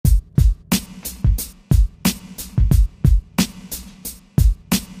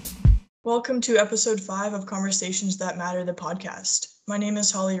Welcome to episode 5 of Conversations That Matter, the podcast. My name is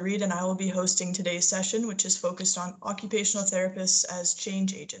Holly Reed, and I will be hosting today's session, which is focused on occupational therapists as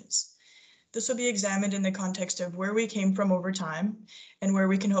change agents. This will be examined in the context of where we came from over time and where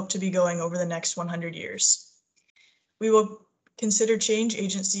we can hope to be going over the next 100 years. We will consider change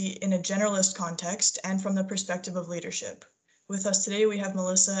agency in a generalist context and from the perspective of leadership. With us today, we have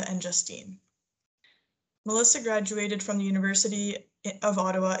Melissa and Justine. Melissa graduated from the University of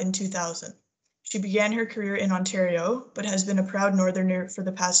Ottawa in 2000. She began her career in Ontario, but has been a proud Northerner for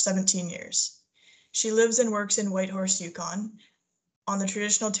the past 17 years. She lives and works in Whitehorse, Yukon, on the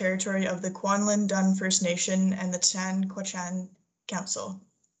traditional territory of the Kwanlin Dun First Nation and the Chan Quachan Council.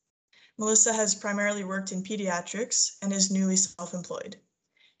 Melissa has primarily worked in pediatrics and is newly self-employed.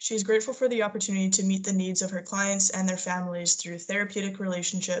 She is grateful for the opportunity to meet the needs of her clients and their families through therapeutic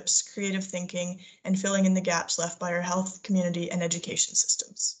relationships, creative thinking, and filling in the gaps left by our health, community, and education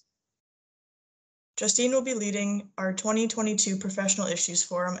systems. Justine will be leading our 2022 Professional Issues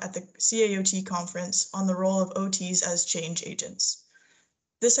Forum at the CAOT conference on the role of OTs as change agents.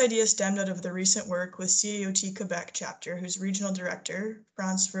 This idea stemmed out of the recent work with CAOT Quebec chapter, whose regional director,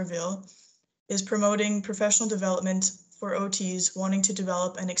 France Verville, is promoting professional development for OTs wanting to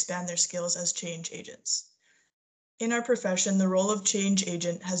develop and expand their skills as change agents. In our profession, the role of change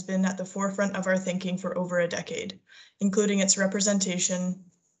agent has been at the forefront of our thinking for over a decade, including its representation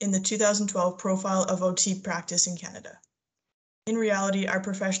in the 2012 Profile of OT Practice in Canada. In reality, our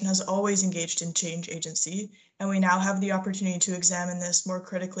profession has always engaged in change agency, and we now have the opportunity to examine this more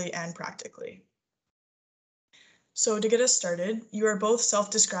critically and practically. So to get us started, you are both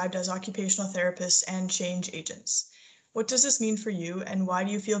self-described as occupational therapists and change agents. What does this mean for you, and why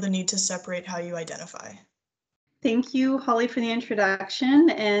do you feel the need to separate how you identify? Thank you, Holly, for the introduction,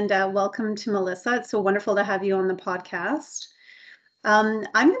 and welcome to Melissa. It's so wonderful to have you on the podcast. I'm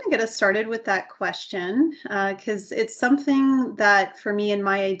going to get us started with that question because it's something that, for me and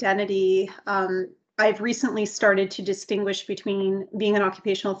my identity, I've recently started to distinguish between being an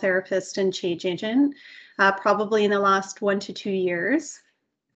occupational therapist and change agent, probably in the last 1 to 2 years.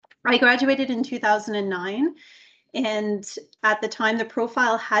 I graduated in 2009. And at the time, the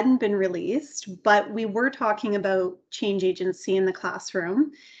profile hadn't been released, but we were talking about change agency in the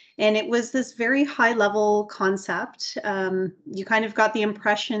classroom. And it was this very high level concept. You kind of got the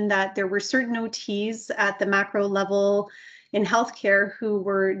impression that there were certain OTs at the macro level in healthcare who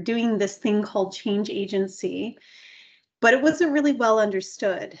were doing this thing called change agency, but it wasn't really well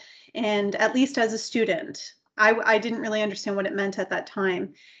understood. And at least as a student, I didn't really understand what it meant at that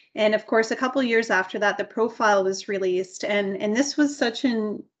time. And of course, a couple of years after that, the profile was released. And this was such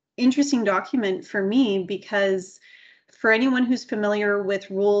an interesting document for me because for anyone who's familiar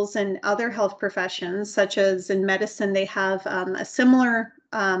with rules in other health professions, such as in medicine, they have a similar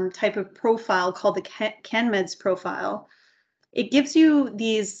type of profile called the CanMEDS profile. It gives you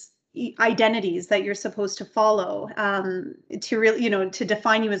these identities that you're supposed to follow to really, to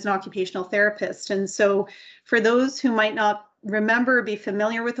define you as an occupational therapist. And so for those who might not remember, be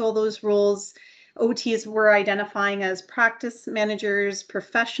familiar with all those rules, OTs were identifying as practice managers,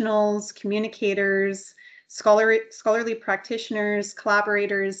 professionals, communicators, scholarly practitioners,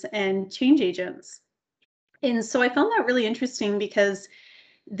 collaborators, and change agents. And so I found that really interesting because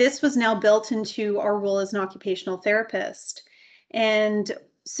this was now built into our role as an occupational therapist. And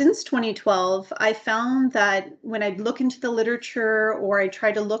since 2012, I found that when I'd look into the literature or I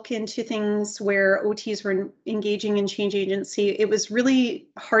try to look into things where OTs were engaging in change agency, it was really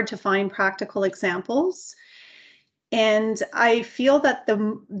hard to find practical examples. And I feel that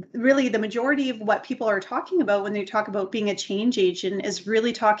the majority of what people are talking about when they talk about being a change agent is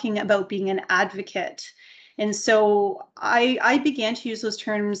really talking about being an advocate. And so I began to use those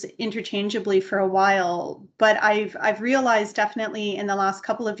terms interchangeably for a while, but I've realized definitely in the last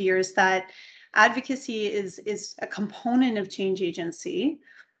couple of years that advocacy is a component of change agency.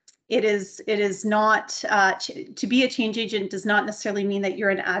 It is not to be a change agent does not necessarily mean that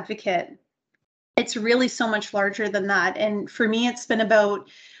you're an advocate. It's really so much larger than that. And for me, it's been about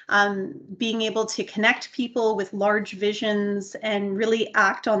being able to connect people with large visions and really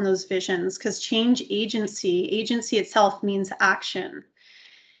act on those visions, because change agency itself means action.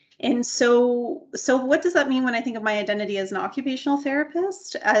 And so what does that mean when I think of my identity as an occupational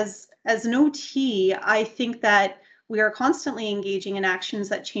therapist? As an OT, I think that we are constantly engaging in actions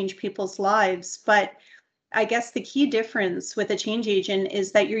that change people's lives, but I guess the key difference with a change agent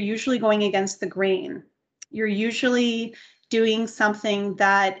is that you're usually going against the grain. You're usually doing something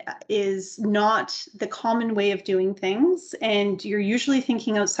that is not the common way of doing things, and you're usually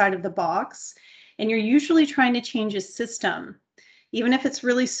thinking outside of the box, and you're usually trying to change a system. even if it's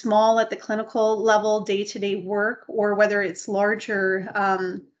really small at the clinical level, day-to-day work, or whether it's larger,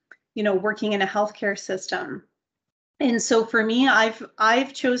 working in a healthcare system. And so for me,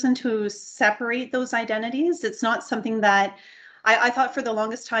 I've chosen to separate those identities. It's not something that I thought for the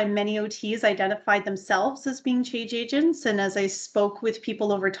longest time, many OTs identified themselves as being change agents. And as I spoke with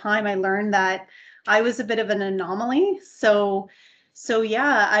people over time, I learned that I was a bit of an anomaly. So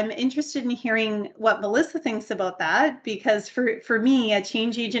yeah, I'm interested in hearing what Melissa thinks about that, because for me, a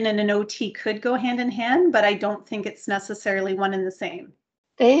change agent and an OT could go hand in hand, but I don't think it's necessarily one and the same.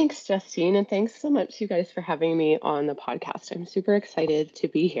 Thanks, Justine, and thanks so much, you guys, for having me on the podcast. I'm super excited to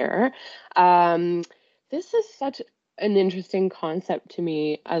be here. This is such an interesting concept to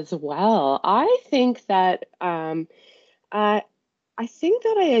me as well. I think that I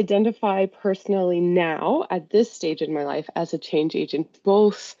identify personally now at this stage in my life as a change agent,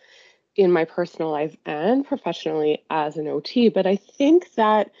 both in my personal life and professionally as an OT. But I think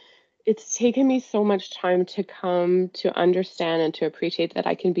that it's taken me so much time to come to understand and to appreciate that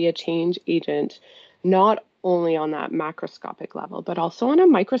I can be a change agent, not only on that macroscopic level, but also on a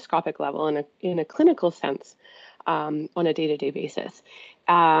microscopic level in a clinical sense, on a day-to-day basis.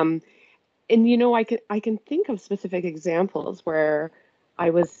 And I can think of specific examples where I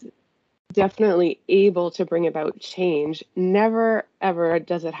was definitely able to bring about change. Never ever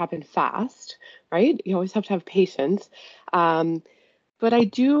does it happen fast, right? You always have to have patience. But I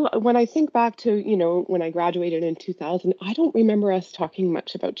do, when I think back to, when I graduated in 2000, I don't remember us talking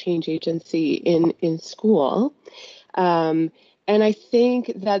much about change agency in school. And I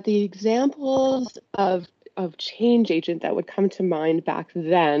think that the examples of change agent that would come to mind back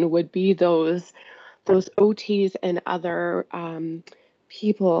then would be those OTs and other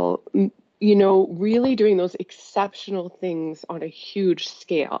people, really doing those exceptional things on a huge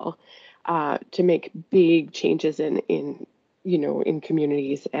scale to make big changes in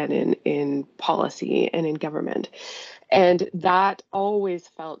communities and in policy and in government. And that always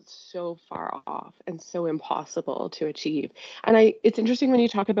felt so far off and so impossible to achieve. And it's interesting when you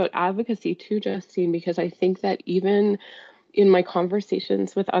talk about advocacy too, Justine, because I think that even in my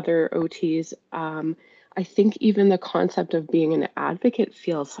conversations with other OTs, I think even the concept of being an advocate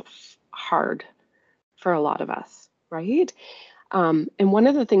feels hard for a lot of us, right? And one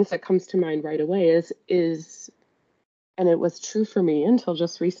of the things that comes to mind right away is, and it was true for me until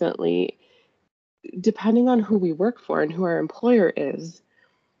just recently, depending on who we work for and who our employer is,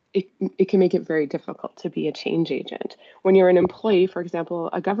 it can make it very difficult to be a change agent. When you're an employee, for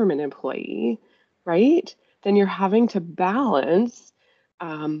example, a government employee, right? Then you're having to balance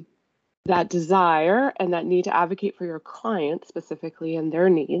that desire and that need to advocate for your client specifically and their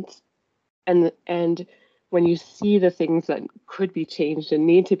needs. And when you see the things that could be changed and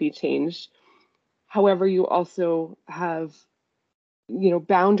need to be changed, however, you also have,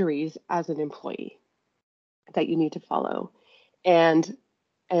 boundaries as an employee that you need to follow. And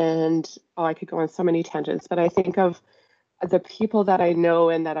I could go on so many tangents, but I think of the people that I know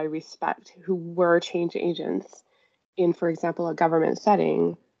and that I respect who were change agents in, for example, a government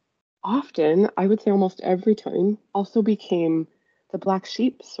setting, often, I would say almost every time, also became the black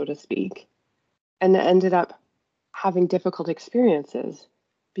sheep, so to speak, and ended up having difficult experiences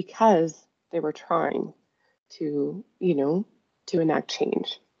because they were trying to, to enact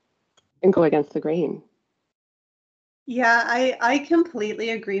change and go against the grain. Yeah, I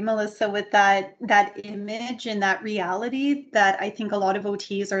completely agree, Melissa, with that image and that reality that I think a lot of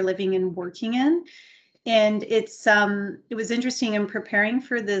OTs are living and working in. And it was interesting in preparing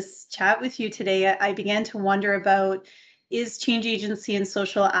for this chat with you today. I began to wonder about, is change agency and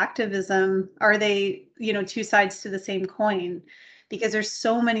social activism, are they, two sides to the same coin? Because there's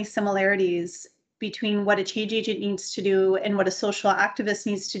so many similarities between what a change agent needs to do and what a social activist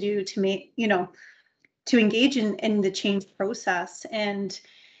needs to do to make, to engage in the change process. And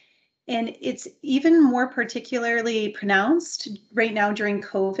it's even more particularly pronounced right now during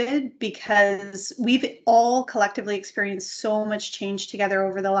COVID, because we've all collectively experienced so much change together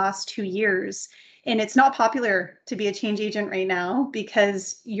over the last 2 years. And it's not popular to be a change agent right now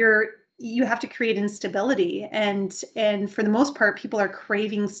because you have to create instability. And for the most part, people are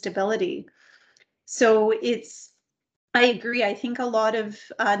craving stability. So I agree. I think a lot of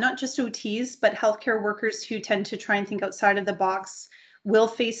not just OTs, but healthcare workers who tend to try and think outside of the box will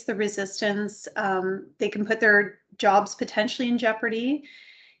face the resistance. They can put their jobs potentially in jeopardy.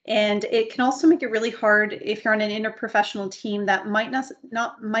 And it can also make it really hard if you're on an interprofessional team that might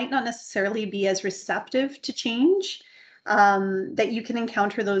not necessarily be as receptive to change, that you can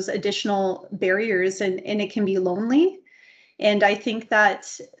encounter those additional barriers, and it can be lonely. And I think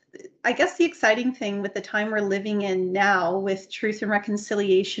that I guess the exciting thing with the time we're living in now, with truth and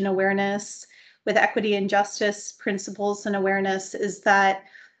reconciliation awareness, with equity and justice principles and awareness, is that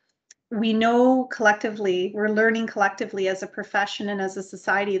we know collectively, we're learning collectively as a profession and as a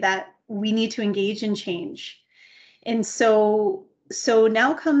society that we need to engage in change. And so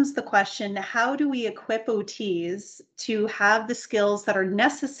now comes the question, how do we equip OTs to have the skills that are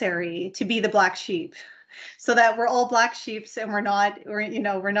necessary to be the black sheep, so that we're all black sheeps and we're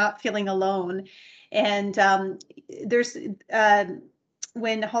not feeling alone? And there's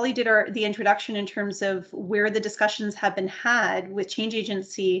when Holly did the introduction in terms of where the discussions have been had with Change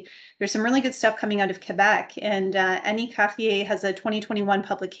Agency, there's some really good stuff coming out of Quebec. And Annie Cartier has a 2021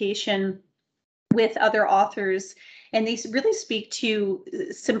 publication with other authors, and they really speak to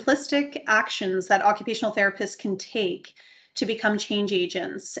simplistic actions that occupational therapists can take to become change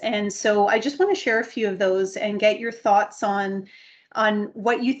agents. And so I just want to share a few of those and get your thoughts on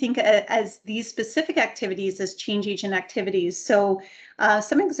what you think as these specific activities as change agent activities. So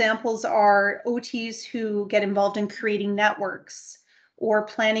some examples are OTs who get involved in creating networks or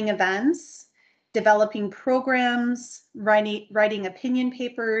planning events, developing programs, writing opinion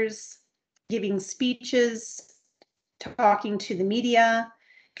papers, giving speeches, talking to the media,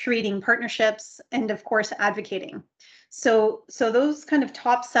 creating partnerships, and of course, advocating. So those kind of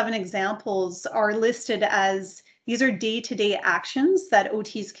top 7 examples are listed as these are day-to-day actions that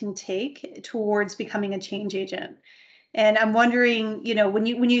OTs can take towards becoming a change agent. And I'm wondering,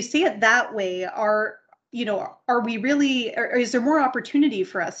 when you say it that way, are we really, or is there more opportunity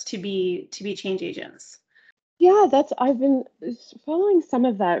for us to be change agents? Yeah, I've been following some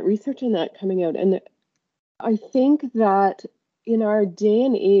of that research on that coming out. And I think that in our day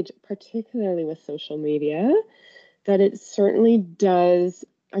and age, particularly with social media, that it certainly does.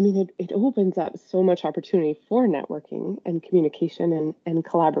 I mean, it opens up so much opportunity for networking and communication and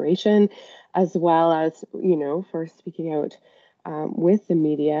collaboration, as well as, for speaking out with the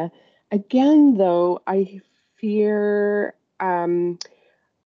media. Again, though, fear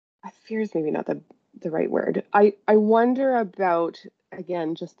is maybe not the right word. I wonder about,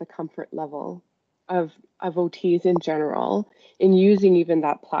 again, just the comfort level of OTs in general in using even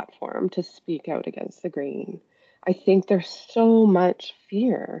that platform to speak out against the grain. I think there's so much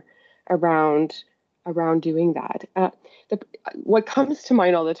fear around doing that. What comes to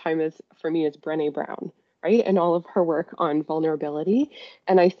mind all the time for me is Brené Brown, right? And all of her work on vulnerability.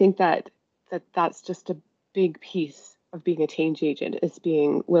 And I think that's just a big piece of being a change agent, is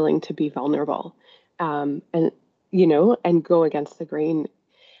being willing to be vulnerable, and go against the grain.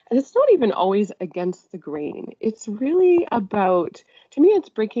 And it's not even always against the grain. It's really about, to me, it's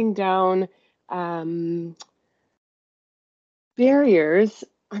breaking down barriers.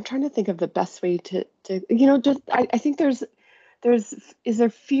 I'm trying to think of the best way to I think is there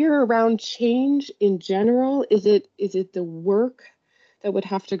fear around change in general? Is it the work that would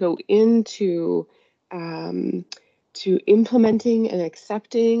have to go into to implementing and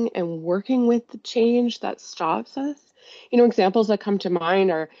accepting and working with the change that stops us? Examples that come to mind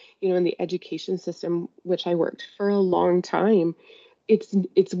are, in the education system, which I worked for a long time.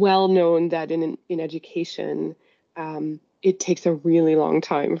 It's well known that in education, it takes a really long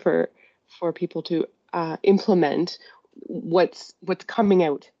time for people to implement what's coming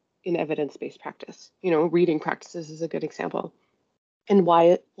out in evidence-based practice. Reading practices is a good example. And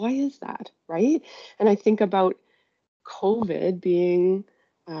why is that, right? And I think about COVID being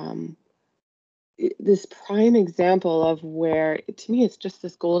this prime example of where, to me, it's just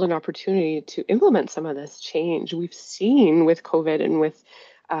this golden opportunity to implement some of this change. We've seen with COVID and with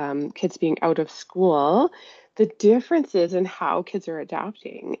kids being out of school, the differences in how kids are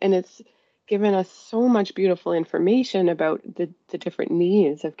adapting. And it's given us so much beautiful information about the different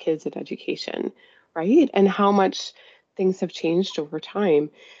needs of kids in education, right? And how much things have changed over time.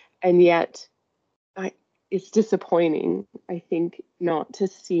 And yet, it's disappointing, I think, not to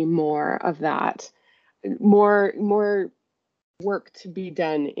see more of that, more work to be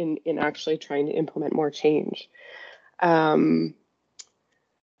done in actually trying to implement more change. But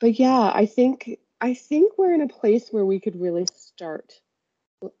yeah, I think we're in a place where we could really start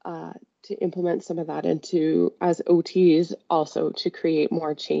to implement some of that, and to, as OTs, also to create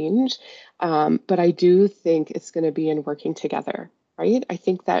more change. But I do think it's going to be in working together, right? I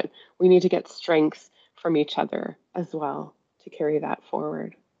think that we need to get strength from each other as well to carry that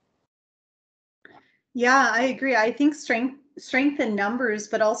forward. Yeah, I agree. I think strength in numbers,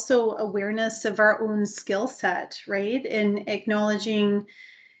 but also awareness of our own skill set, right? And acknowledging,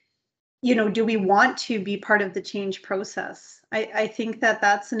 do we want to be part of the change process? I think that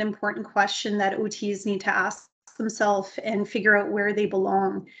that's an important question that OTs need to ask ask themselves and figure out where they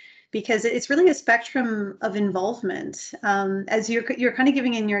belong, because it's really a spectrum of involvement. As you're kind of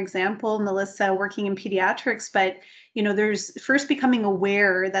giving in your example, Melissa, working in pediatrics, but there's first becoming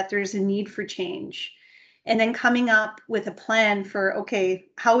aware that there's a need for change, and then coming up with a plan for, okay,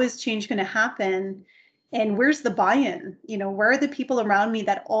 how is change going to happen? And where's the buy-in? Where are the people around me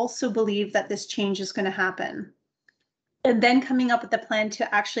that also believe that this change is going to happen? And then coming up with a plan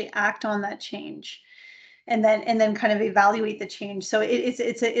to actually act on that change, and then kind of evaluate the change. So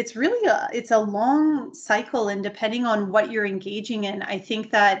it's really a long cycle, and depending on what you're engaging in, I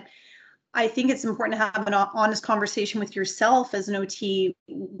think it's important to have an honest conversation with yourself as an OT.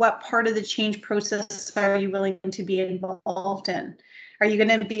 What part of the change process are you willing to be involved in? Are you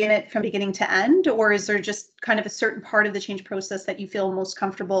going to be in it from beginning to end, or is there just kind of a certain part of the change process that you feel most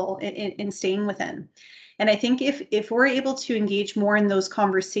comfortable in staying within? And I think if we're able to engage more in those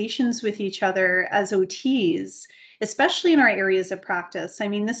conversations with each other as OTs, especially in our areas of practice, I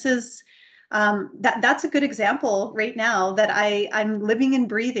mean, this is that's a good example right now that I'm living and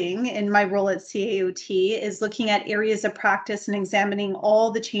breathing in my role at CAOT, is looking at areas of practice and examining all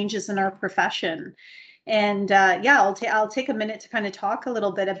the changes in our profession. And I'll take a minute to kind of talk a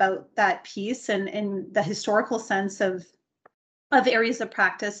little bit about that piece and the historical sense of areas of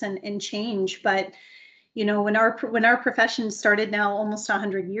practice and change. But when our profession started now almost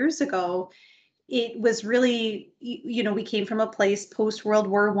 100 years ago, it was really, we came from a place post World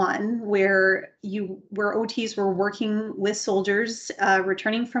War I where OTs were working with soldiers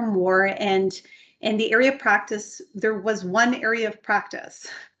returning from war, and the area of practice, there was one area of practice.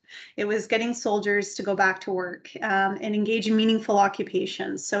 It was getting soldiers to go back to work and engage in meaningful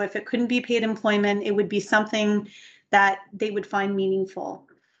occupations. So if it couldn't be paid employment, it would be something that they would find meaningful.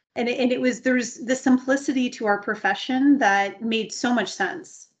 And there's the simplicity to our profession that made so much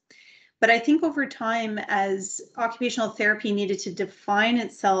sense. But I think over time, as occupational therapy needed to define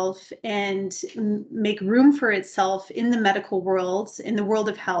itself and make room for itself in the medical world, in the world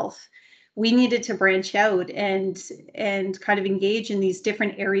of health, we needed to branch out and kind of engage in these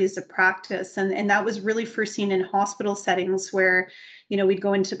different areas of practice. And that was really first seen in hospital settings where, we'd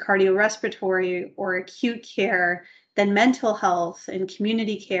go into cardiorespiratory or acute care, then mental health and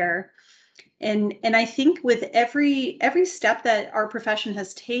community care. And I think with every step that our profession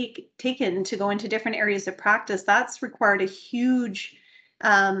has taken to go into different areas of practice, that's required a huge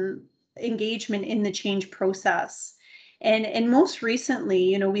engagement in the change process. And most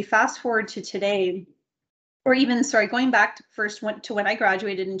recently, we fast forward to today, or even, going back to when I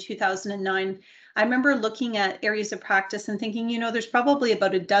graduated in 2009, I remember looking at areas of practice and thinking, there's probably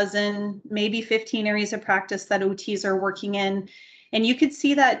about a dozen, maybe 15 areas of practice that OTs are working in. And you could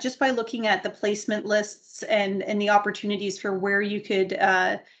see that just by looking at the placement lists and the opportunities for where you could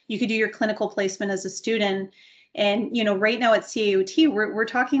do your clinical placement as a student. And, right now at CAOT, we're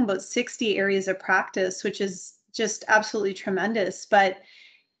talking about 60 areas of practice, which is just absolutely tremendous. But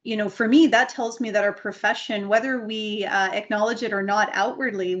for me, that tells me that our profession, whether we acknowledge it or not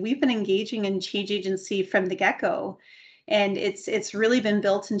outwardly, we've been engaging in change agency from the get-go. And it's really been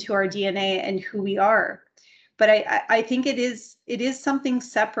built into our DNA and who we are. But I think it is something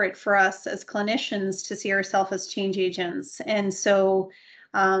separate for us as clinicians to see ourselves as change agents. And so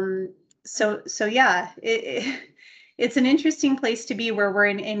yeah, it's an interesting place to be, where we're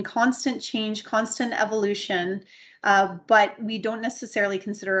in constant change, constant evolution. But we don't necessarily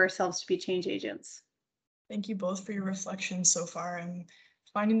consider ourselves to be change agents. Thank you both for your reflections so far. I'm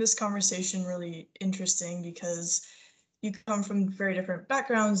finding this conversation really interesting because you come from very different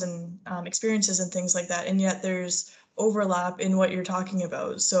backgrounds and experiences and things like that, and yet there's overlap in what you're talking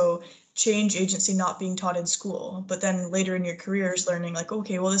about. So change agency not being taught in school, but then later in your careers learning like,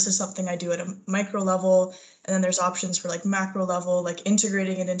 okay, well, this is something I do at a micro level, and then there's options for like macro level, like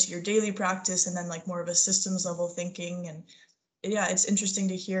integrating it into your daily practice, and then like more of a systems level thinking. And yeah, it's interesting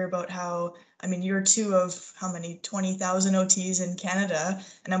to hear about how, I mean, you're two of how many, 20,000 OTs in Canada,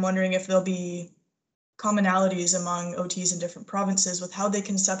 and I'm wondering if there'll be commonalities among OTs in different provinces with how they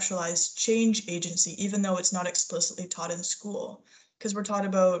conceptualize change agency, even though it's not explicitly taught in school. Because we're taught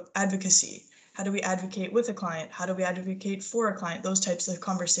about advocacy. How do we advocate with a client? How do we advocate for a client? Those types of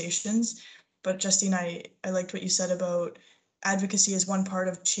conversations. But Justine, I liked what you said about advocacy is one part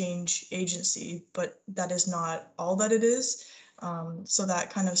of change agency, but that is not all that it is. So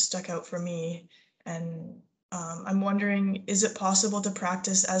that kind of stuck out for me. And I'm wondering, is it possible to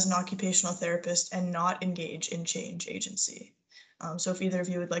practice as an occupational therapist and not engage in change agency? So if either of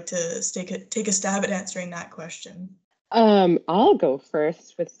you would like to take a stab at answering that question. I'll go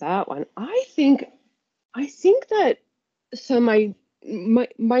first with that one. I think that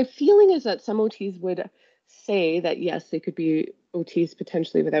my feeling is that some OTs would say that, yes, they could be OTs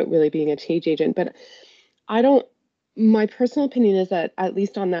potentially without really being a change agent. But I don't, my personal opinion is that at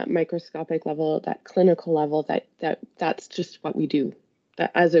least on that microscopic level, that clinical level, that's just what we do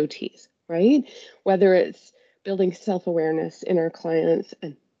that as OTs, right? Whether it's building self-awareness in our clients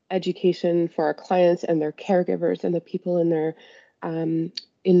and education for our clients and their caregivers and the people in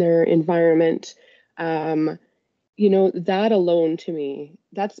their environment. That alone to me,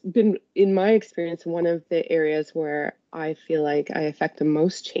 that's been, in my experience, one of the areas where I feel like I affect the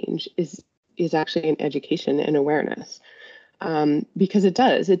most change is actually in education and awareness. Because it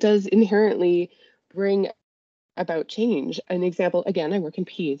does inherently bring about change. An example, again, I work in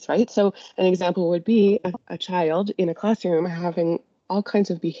peds, right? So an example would be a child in a classroom having all kinds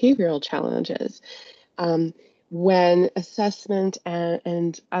of behavioral challenges. When assessment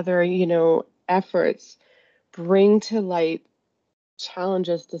and other, efforts bring to light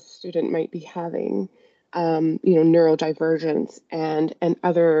challenges the student might be having, neurodivergence and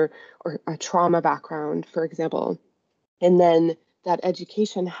other, or a trauma background, for example, and then that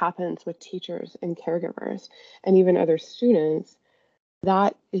education happens with teachers and caregivers and even other students,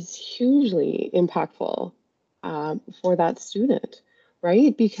 that is hugely impactful for that student,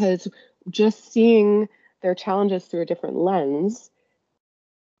 right? Because just seeing their challenges through a different lens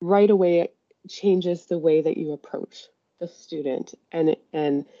right away changes the way that you approach the student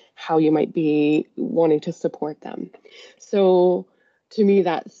and how you might be wanting to support them. So to me,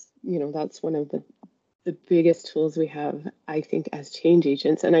 that's one of the biggest tools we have, I think, as change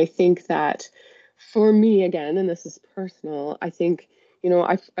agents. And I think that for me, again, and this is personal, I think,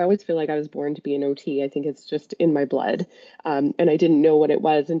 I always feel like I was born to be an OT. I think it's just in my blood. And I didn't know what it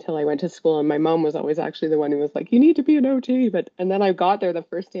was until I went to school. And my mom was always actually the one who was like, you need to be an OT. And then I got there the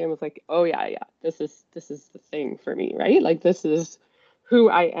first day and was like, oh yeah, this is the thing for me, right? Like, this is who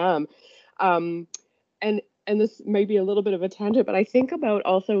I am. And this may be a little bit of a tangent, but I think about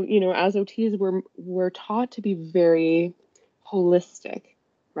also, as OTs, we're taught to be very holistic,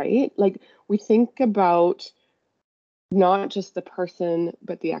 right? Like, we think about not just the person,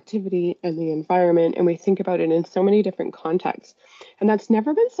 but the activity and the environment, and we think about it in so many different contexts. And that's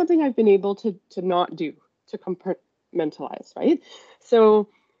never been something I've been able to not do, to compartmentalize, right? So,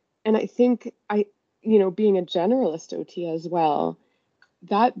 and I think being a generalist OT as well,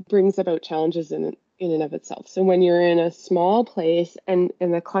 that brings about challenges in and of itself. So when you're in a small place and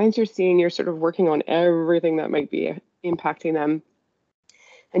the clients you're seeing, you're sort of working on everything that might be impacting them,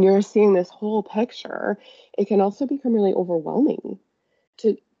 and you're seeing this whole picture, it can also become really overwhelming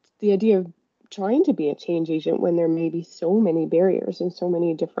to the idea of trying to be a change agent when there may be so many barriers in so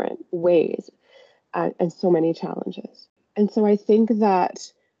many different ways and so many challenges. And so I think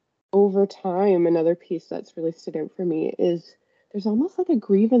that over time, another piece that's really stood out for me is there's almost like a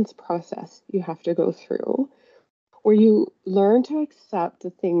grievance process you have to go through where you learn to accept the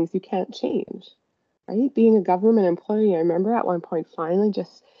things you can't change, right? Being a government employee, I remember at one point finally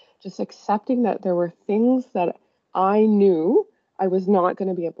just accepting that there were things that I knew I was not going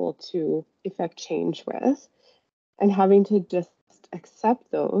to be able to effect change with, and having to just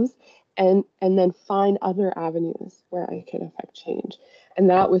accept those and then find other avenues where I could affect change. And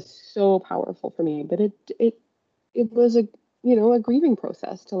that was so powerful for me, but it was a grieving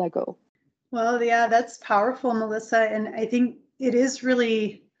process to let go. Well, yeah, that's powerful, Melissa. And I think it is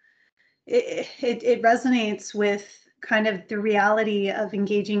really, it resonates with kind of the reality of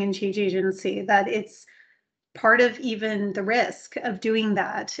engaging in change agency, that it's part of even the risk of doing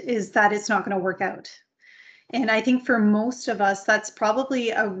that is that it's not going to work out. And I think for most of us, that's probably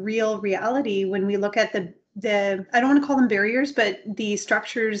a real reality when we look at the I don't want to call them barriers, but the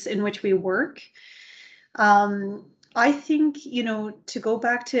structures in which we work. I think, to go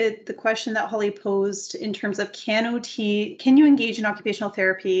back to the question that Holly posed in terms of can you engage in occupational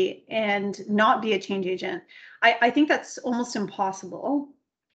therapy and not be a change agent? I think that's almost impossible.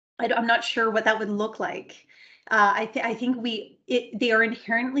 I'm not sure what that would look like. I think they are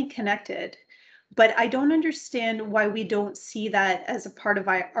inherently connected, but I don't understand why we don't see that as a part of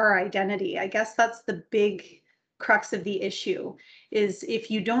our identity. I guess that's the big crux of the issue, is if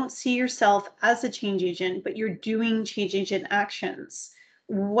you don't see yourself as a change agent, but you're doing change agent actions,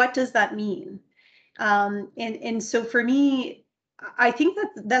 what does that mean? And so for me, I think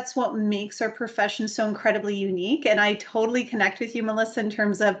that's what makes our profession so incredibly unique. And I totally connect with you, Melissa, in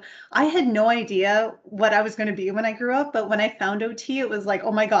terms of I had no idea what I was going to be when I grew up. But when I found OT, it was like,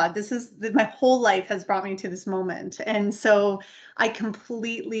 oh my God, my whole life has brought me to this moment. And so I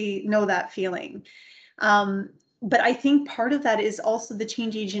completely know that feeling. But I think part of that is also the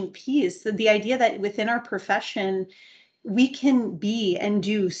change agent piece, the idea that within our profession, we can be and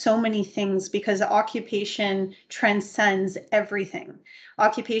do so many things because occupation transcends everything.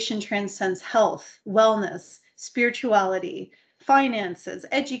 Occupation transcends health, wellness, spirituality, finances,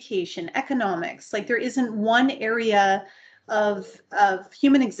 education, economics. Like there isn't one area of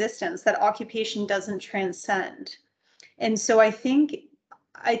human existence that occupation doesn't transcend. And so I think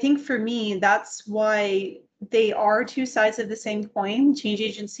for me, that's why they are two sides of the same coin, change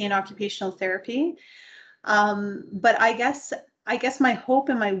agency and occupational therapy. But I guess my hope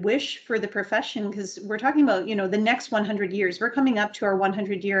and my wish for the profession, because we're talking about, the next 100 years, we're coming up to our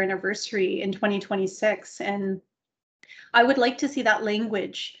 100-year anniversary in 2026. And I would like to see that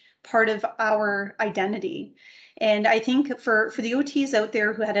language part of our identity. And I think for the OTs out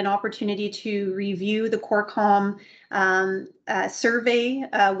there who had an opportunity to review the CoreComm survey,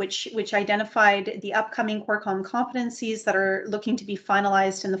 which identified the upcoming CoreComm competencies that are looking to be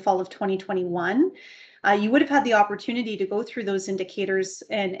finalized in the fall of 2021, you would have had the opportunity to go through those indicators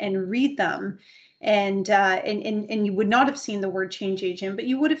and read them. And you would not have seen the word change agent, but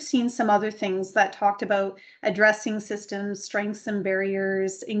you would have seen some other things that talked about addressing systems, strengths and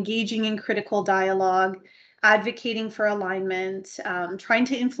barriers, engaging in critical dialogue, advocating for alignment, trying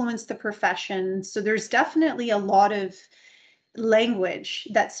to influence the profession. So there's definitely a lot of language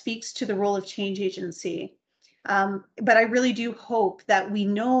that speaks to the role of change agency. But I really do hope that we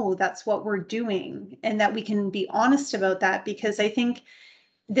know that's what we're doing and that we can be honest about that, because I think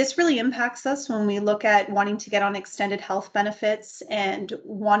this really impacts us when we look at wanting to get on extended health benefits and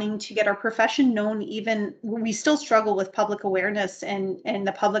wanting to get our profession known. Even we still struggle with public awareness and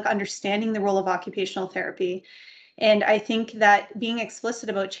the public understanding the role of occupational therapy. And I think that being explicit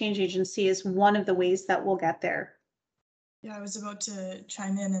about change agency is one of the ways that we'll get there. Yeah, I was about to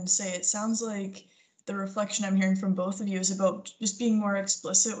chime in and say, it sounds like the reflection I'm hearing from both of you is about just being more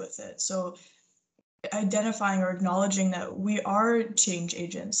explicit with it. So identifying or acknowledging that we are change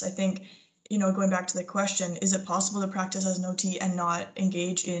agents. I think, going back to the question, is it possible to practice as an OT and not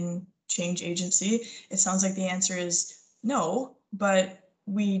engage in change agency? It sounds like the answer is no, but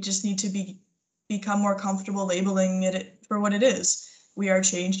we just need to become more comfortable labeling it for what it is. We are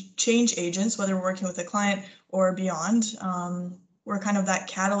change agents, whether we're working with a client or beyond. We're kind of that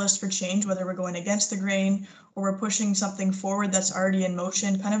catalyst for change, whether we're going against the grain or we're pushing something forward that's already in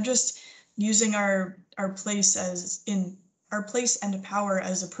motion, kind of just using our place and power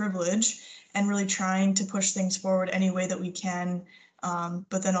as a privilege and really trying to push things forward any way that we can.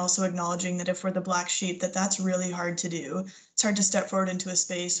 But then also acknowledging that if we're the black sheep, that's really hard to do. It's hard to step forward into a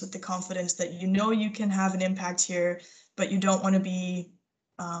space with the confidence that you can have an impact here, but you don't want to be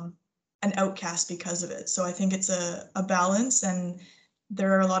an outcast because of it. So I think it's a balance, and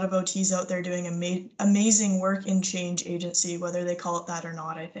there are a lot of OTs out there doing amazing work in change agency, whether they call it that or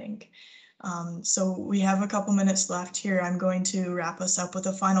not, I think. So we have a couple minutes left here. I'm going to wrap us up with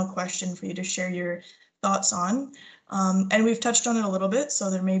a final question for you to share your thoughts on. And we've touched on it a little bit,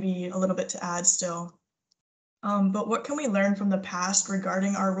 so there may be a little bit to add still. But what can we learn from the past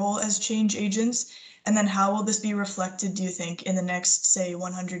regarding our role as change agents? And then how will this be reflected, do you think, in the next, say,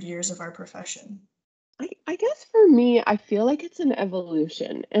 100 years of our profession? I guess for me, I feel like it's an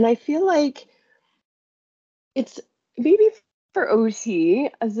evolution. And I feel like it's maybe for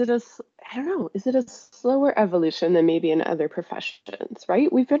OT, is it a slower evolution than maybe in other professions,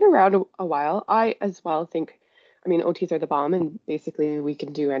 right? We've been around a while. I as well think, OTs are the bomb and basically we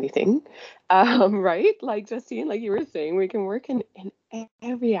can do anything, right? Like Justine, like you were saying, we can work in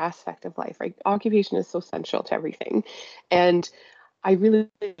every aspect of life, right? Occupation is so central to everything. And I really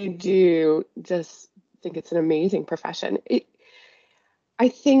do just think it's an amazing profession. I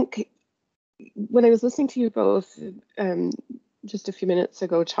think when I was listening to you both just a few minutes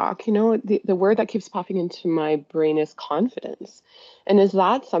ago talk, the word that keeps popping into my brain is confidence. And is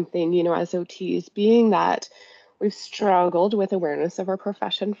that something, as OTs, being that we've struggled with awareness of our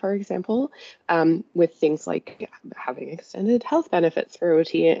profession, for example, with things like having extended health benefits for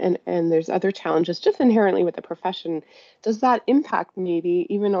OT, and there's other challenges just inherently with the profession. Does that impact maybe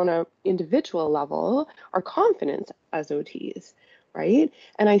even on an individual level our confidence as OTs, right?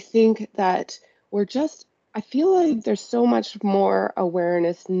 And I think that I feel like there's so much more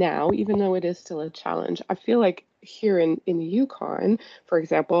awareness now, even though it is still a challenge. I feel like here in the Yukon, for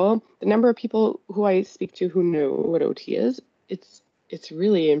example, the number of people who I speak to who know what OT is, it's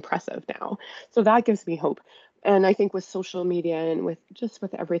really impressive now. So that gives me hope. And I think with social media and with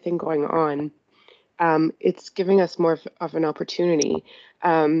everything going on, it's giving us more of an opportunity.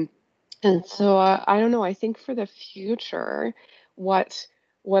 And so I don't know, I think for the future, what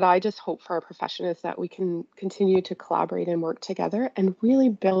I just hope for our profession is that we can continue to collaborate and work together and really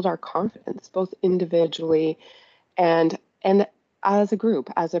build our confidence, both individually and as a group,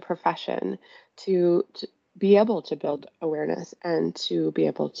 as a profession, to be able to build awareness and to be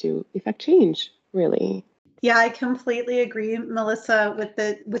able to effect change, really. Yeah, I completely agree, Melissa, with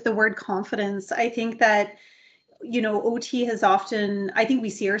the word confidence. I think that, OT has often, I think we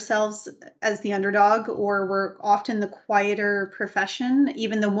see ourselves as the underdog, or we're often the quieter profession,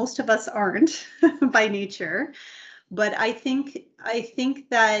 even though most of us aren't by nature. But I think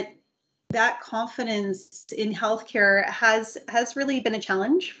that confidence in healthcare has really been a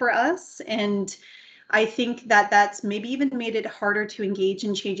challenge for us, and I think that that's maybe even made it harder to engage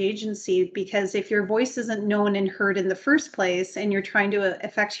in change agency, because if your voice isn't known and heard in the first place and you're trying to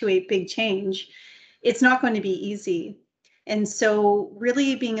effectuate big change, it's not going to be easy. And so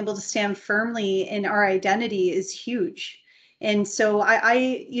really being able to stand firmly in our identity is huge. And so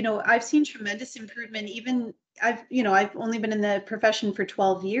I've seen tremendous improvement. Even I've only been in the profession for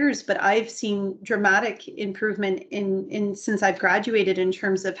 12 years, but I've seen dramatic improvement in since I've graduated, in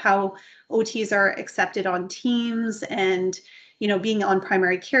terms of how OTs are accepted on teams, and being on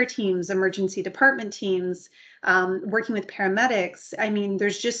primary care teams, emergency department teams, working with paramedics. I mean,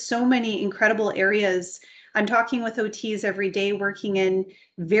 there's just so many incredible areas. I'm talking with OTs every day, working in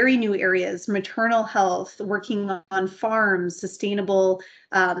very new areas: maternal health, working on farms, sustainable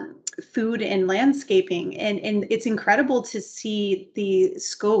food and landscaping. And it's incredible to see the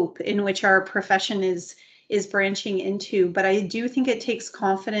scope in which our profession is branching into. But I do think it takes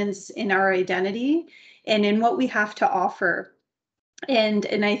confidence in our identity and in what we have to offer. And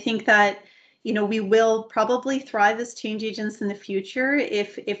I think that we will probably thrive as change agents in the future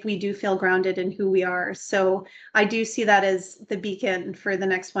if we do feel grounded in who we are. So I do see that as the beacon for the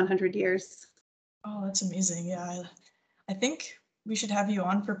next 100 years. Oh, that's amazing. Yeah, I think we should have you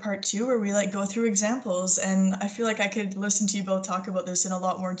on for part 2, where we go through examples, and I feel like I could listen to you both talk about this in a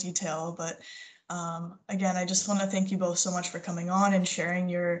lot more detail. But again, I just want to thank you both so much for coming on and sharing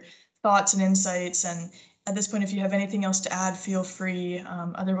your thoughts and insights. And at this point, if you have anything else to add, feel free.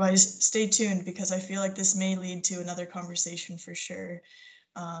 Otherwise, stay tuned, because I feel like this may lead to another conversation for sure.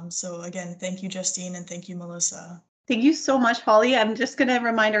 So again, thank you, Justine, and thank you, Melissa. Thank you so much, Holly. I'm just going to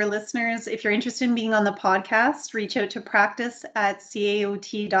remind our listeners, if you're interested in being on the podcast, reach out to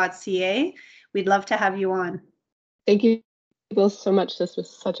practice@caot.ca. We'd love to have you on. Thank you both so much. This was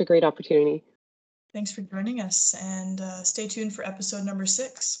such a great opportunity. Thanks for joining us, and stay tuned for episode number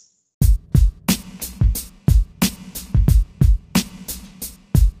 6.